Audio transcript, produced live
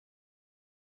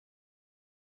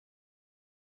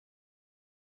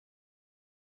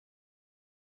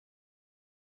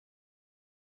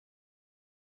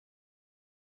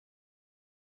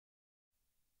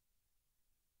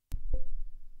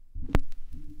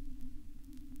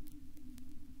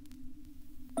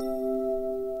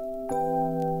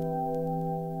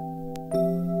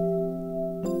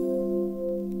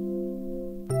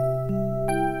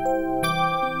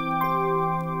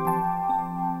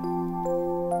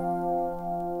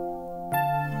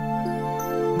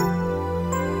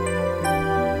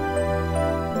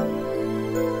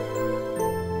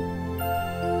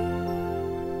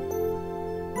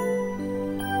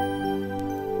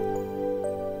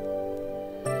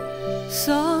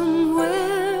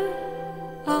somewhere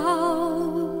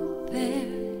out there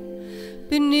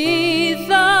beneath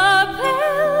the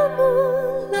pale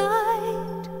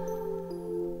moonlight.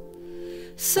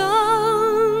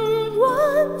 Someone's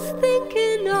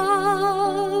thinking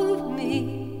of me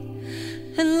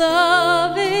and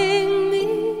loving me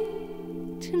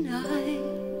tonight.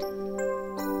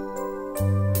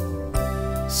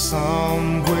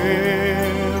 Somewhere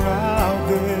out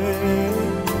there,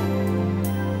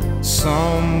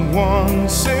 someone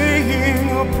saying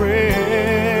a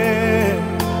prayer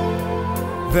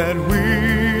that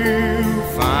we'll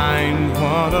find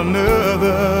one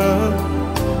another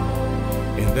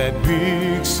in that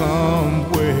big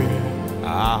somewhere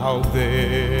out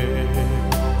there.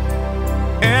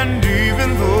 And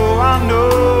even though I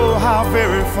know how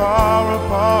very far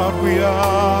apart we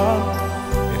are,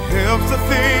 it helps to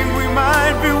think we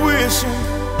might be wishing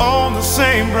on the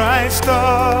same bright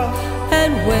star.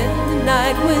 And when the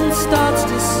night wind starts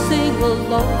to sing a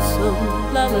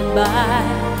lonesome lullaby,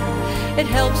 it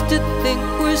helps to think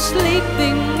we're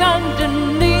sleeping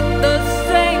underneath the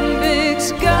same big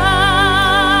sky.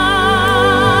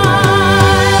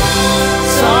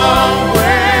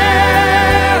 Somewhere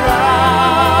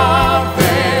out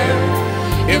there,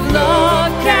 if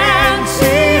love can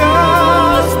see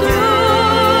us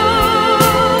through,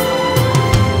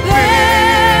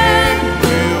 then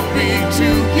we'll be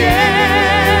together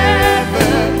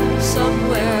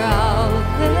somewhere out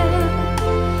there,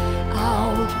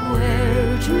 out where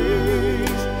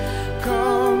dreams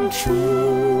come true.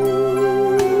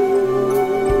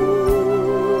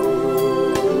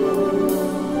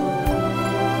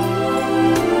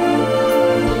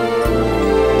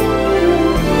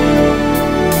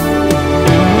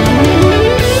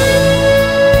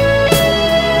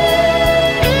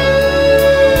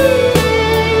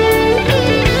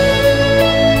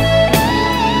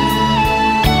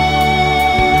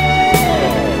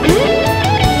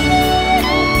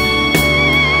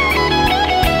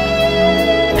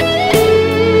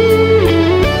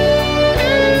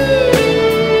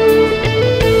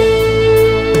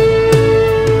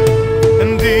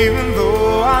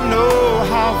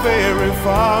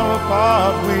 Far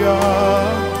apart we are,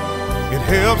 it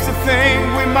helps to think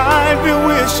we might be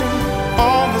wishing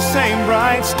on the same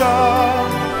bright star.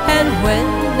 And when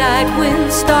the night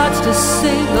wind starts to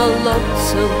sing a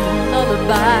lonesome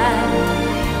lullaby,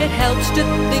 it helps to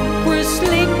think we're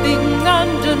sleeping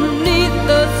underneath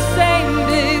the same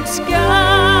big sky.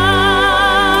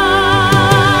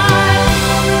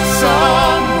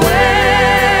 Somewhere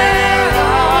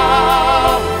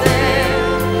out there,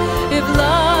 if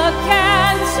love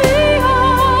can see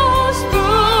us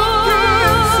through,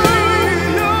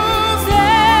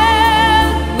 then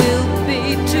we'll be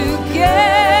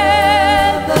together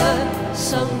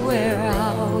somewhere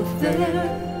out there,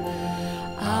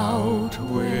 out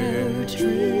where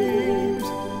dreams